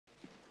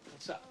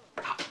What's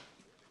up?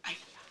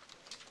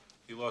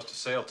 You lost a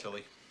sale,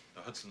 Tilly.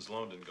 The Hudson's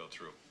loan didn't go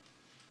through.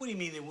 What do you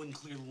mean they wouldn't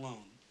clear the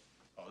loan?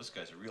 Oh, this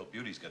guy's a real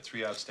beauty. He's got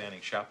 3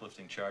 outstanding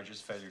shoplifting charges,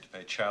 failure to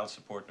pay child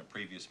support in a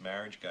previous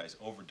marriage. Guy's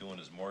overdoing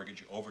his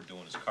mortgage,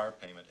 overdoing his car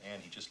payment,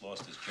 and he just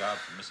lost his job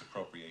for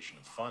misappropriation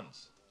of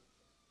funds.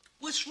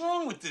 What's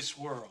wrong with this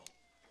world?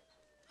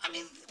 I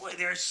mean,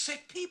 there are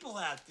sick people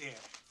out there.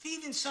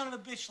 Thieving son of a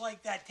bitch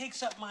like that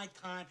takes up my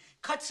time,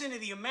 cuts into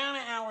the amount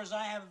of hours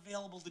I have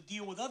available to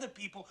deal with other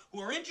people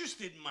who are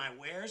interested in my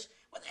wares.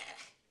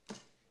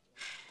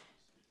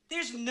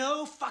 There's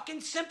no fucking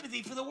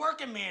sympathy for the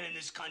working man in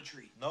this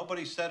country.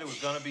 Nobody said it was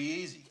going to be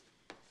easy.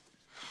 Did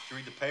you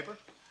read the paper?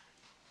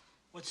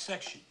 What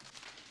section?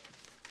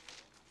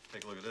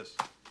 Take a look at this.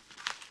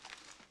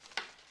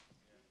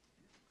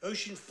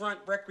 Oceanfront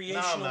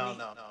Recreational...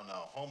 No.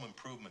 Home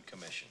Improvement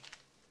Commission.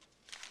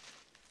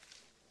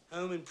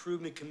 Home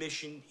Improvement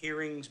Commission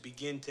hearings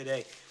begin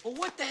today. Well,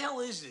 what the hell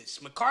is this?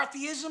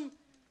 McCarthyism?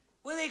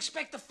 What do they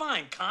expect to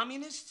find?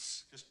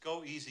 Communists? Just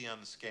go easy on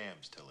the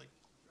scams, Tilly.